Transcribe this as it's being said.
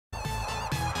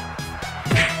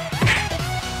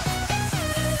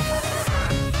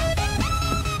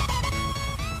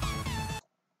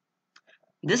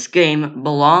This game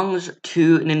belongs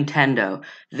to Nintendo.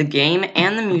 The game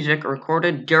and the music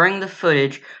recorded during the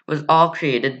footage was all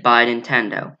created by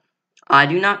Nintendo. I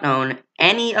do not own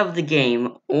any of the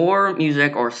game or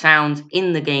music or sounds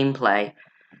in the gameplay,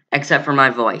 except for my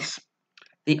voice.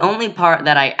 The only part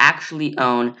that I actually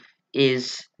own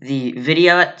is the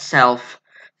video itself,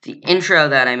 the intro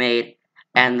that I made,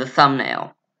 and the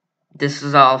thumbnail. This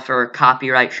is all for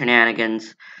copyright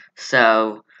shenanigans,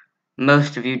 so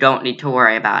most of you don't need to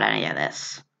worry about any of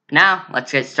this. Now,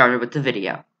 let's get started with the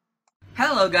video.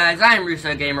 Hello guys, I'm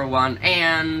RussoGamer1,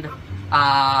 and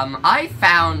I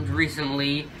found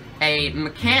recently a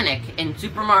mechanic in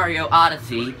Super Mario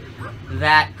Odyssey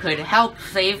that could help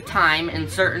save time in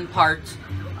certain parts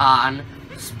on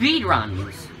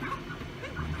speedruns.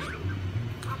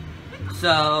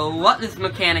 So, what this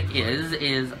mechanic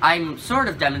is I'm sort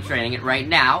of demonstrating it right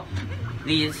now,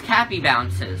 these Cappy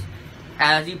bounces.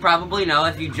 As you probably know,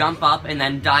 if you jump up and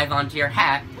then dive onto your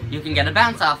hat, you can get a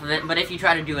bounce off of it, but if you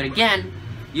try to do it again,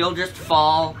 you'll just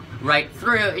fall right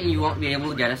through and you won't be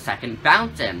able to get a second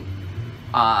bounce in.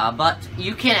 But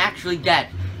you can actually get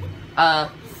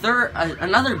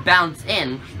another bounce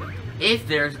in if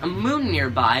there's a moon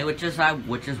nearby, which is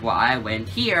why I went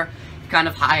here, kind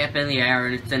of high up in the air,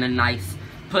 and it's in a nice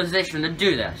position to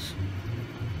do this.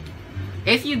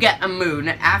 If you get a moon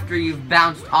after you've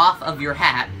bounced off of your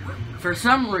hat, for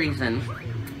some reason,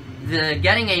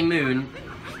 getting a moon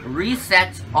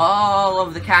resets all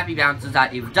of the Cappy bounces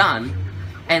that you've done,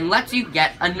 and lets you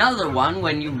get another one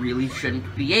when you really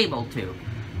shouldn't be able to.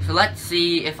 So let's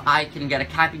see if I can get a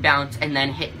Cappy bounce and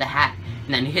then hit the hat,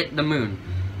 and then hit the moon.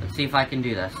 Let's see if I can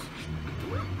do this.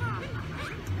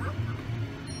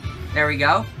 There we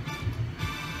go.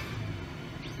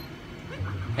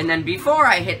 And then before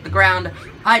I hit the ground,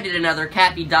 I did another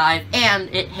Cappy dive,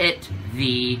 and it hit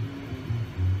the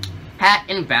hat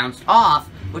and bounced off,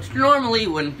 which normally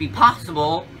wouldn't be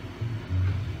possible,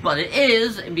 but it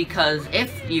is, because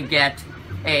if you get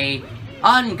a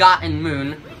ungotten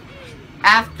moon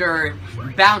after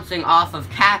bouncing off of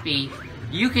Cappy,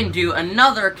 you can do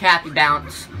another Cappy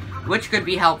bounce, which could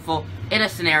be helpful in a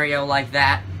scenario like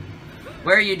that,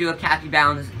 where you do a Cappy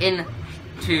bounce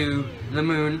into the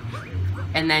moon,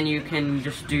 and then you can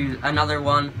just do another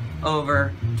one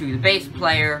over to the bass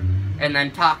player, and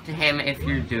then talk to him if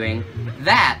you're doing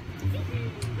that.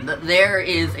 There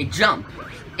is a jump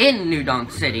in New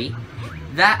Donk City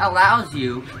that allows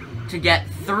you to get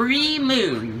 3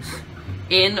 moons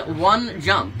in one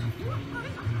jump,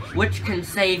 which can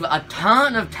save a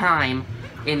ton of time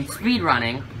in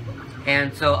speedrunning,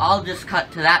 and so I'll just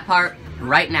cut to that part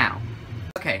right now.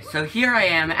 Okay, so here I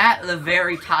am at the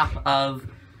very top of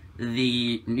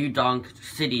the New Donk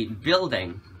City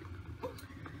building,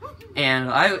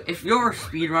 and if you're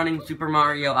speedrunning Super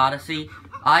Mario Odyssey,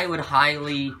 I would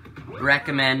highly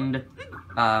recommend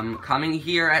coming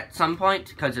here at some point,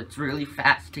 because it's really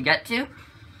fast to get to.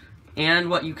 And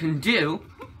what you can do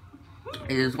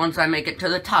is, once I make it to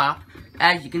the top,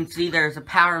 as you can see, there's a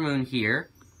power moon here.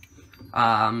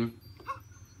 But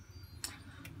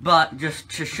just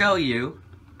to show you,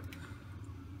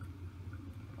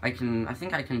 I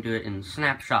think I can do it in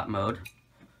snapshot mode.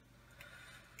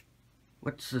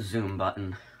 What's the zoom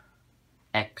button?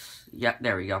 X. Yep,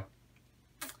 there we go.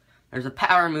 There's a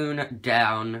power moon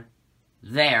down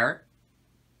there.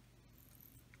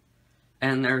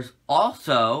 And there's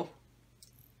also,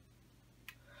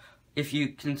 if you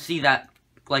can see that,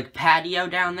 like, patio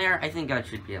down there, I think I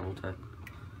should be able to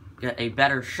get a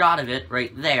better shot of it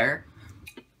right there.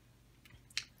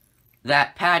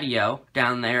 That patio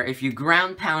down there, if you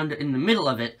ground pound in the middle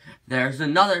of it, there's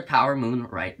another power moon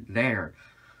right there.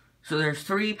 So there's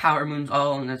 3 power moons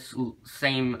all in this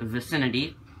same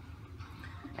vicinity.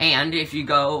 And if you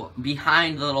go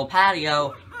behind the little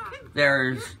patio,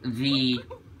 there's the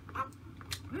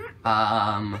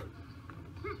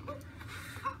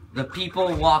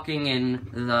people walking in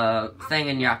the thing,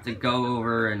 and you have to go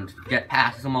over and get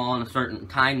past them all in a certain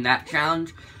time, that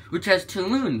challenge, which has 2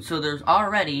 moons. So there's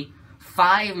already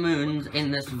 5 moons in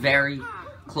this very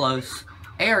close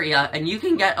area, and you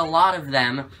can get a lot of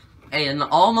them in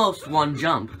almost one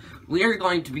jump. We are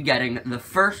going to be getting the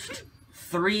first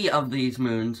 3 of these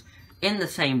moons in the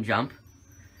same jump.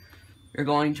 You're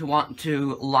going to want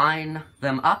to line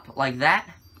them up like that,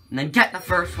 and then get the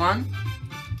first one,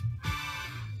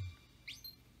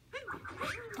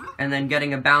 and then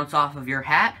getting a bounce off of your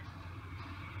hat,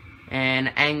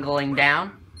 and angling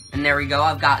down, and there we go,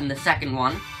 I've gotten the second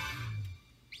one.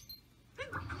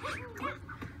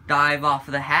 Dive off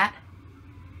of the hat,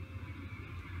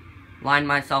 line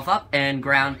myself up, and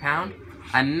ground pound.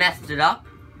 I messed it up,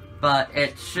 but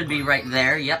it should be right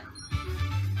there, yep.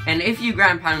 And if you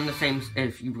ground pound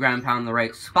in the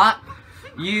right spot,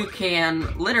 you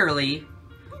can literally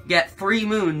get 3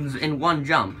 moons in one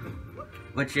jump,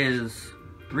 which is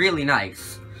really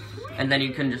nice. And then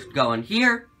you can just go in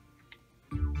here,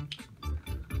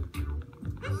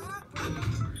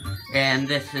 and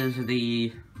this is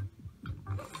the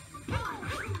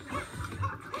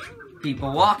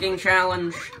people walking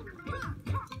challenge.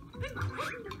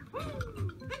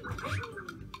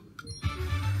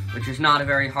 Which is not a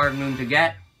very hard moon to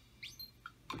get.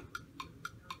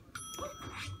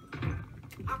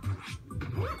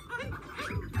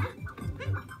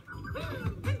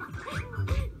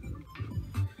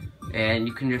 And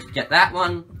you can just get that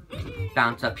one,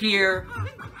 bounce up here,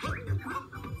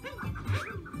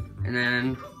 and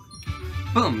then,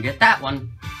 boom, get that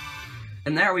one.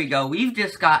 And there we go, we've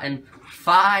just gotten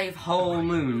 5 whole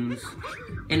moons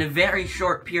in a very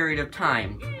short period of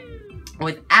time.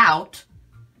 Without,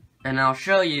 and I'll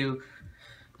show you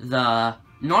the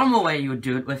normal way you would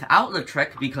do it without the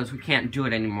trick, because we can't do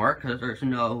it anymore, because there's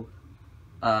no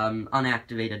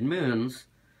unactivated moons.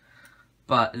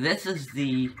 But this is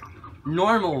the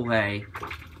normal way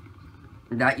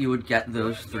that you would get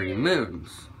those 3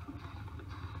 moons.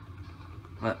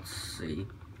 Let's see.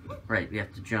 Right, we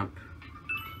have to jump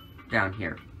down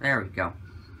here. There we go.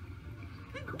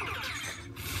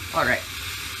 Alright.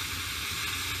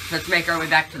 Let's make our way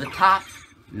back to the top.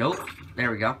 Nope.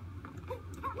 There we go.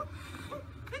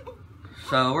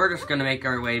 So we're just gonna make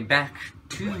our way back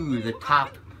to the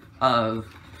top of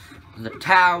the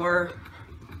tower.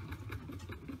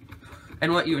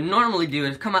 And what you would normally do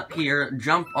is come up here,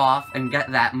 jump off, and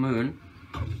get that moon.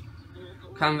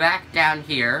 Come back down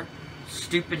here,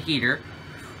 stupid heater,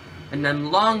 and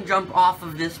then long jump off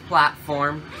of this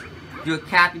platform, do a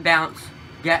Cappy bounce,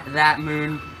 get that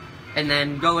moon, and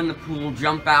then go in the pool,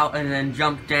 jump out, and then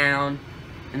jump down,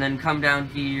 and then come down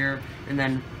here, and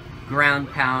then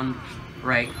ground pound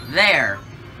right there.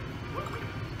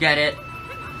 Get it?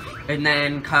 And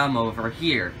then come over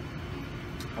here.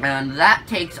 And that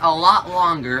takes a lot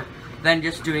longer than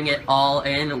just doing it all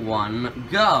in one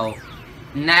go.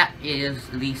 And that is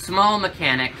the small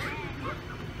mechanic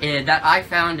that I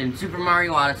found in Super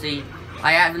Mario Odyssey.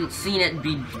 I haven't seen it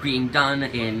being done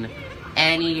in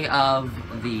any of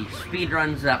the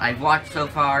speedruns that I've watched so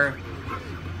far,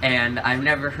 and I've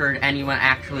never heard anyone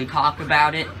actually talk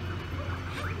about it.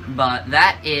 But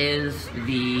that is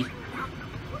the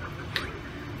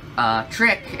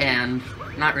trick, and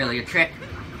not really a trick,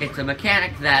 it's a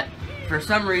mechanic that for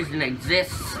some reason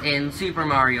exists in Super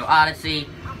Mario Odyssey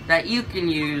that you can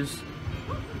use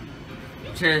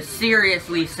to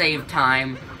seriously save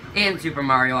time in Super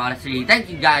Mario Odyssey. Thank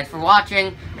you guys for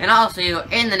watching, and I'll see you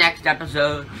in the next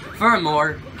episode for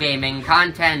more gaming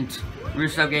content.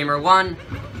 RussoGamer1,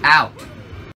 out.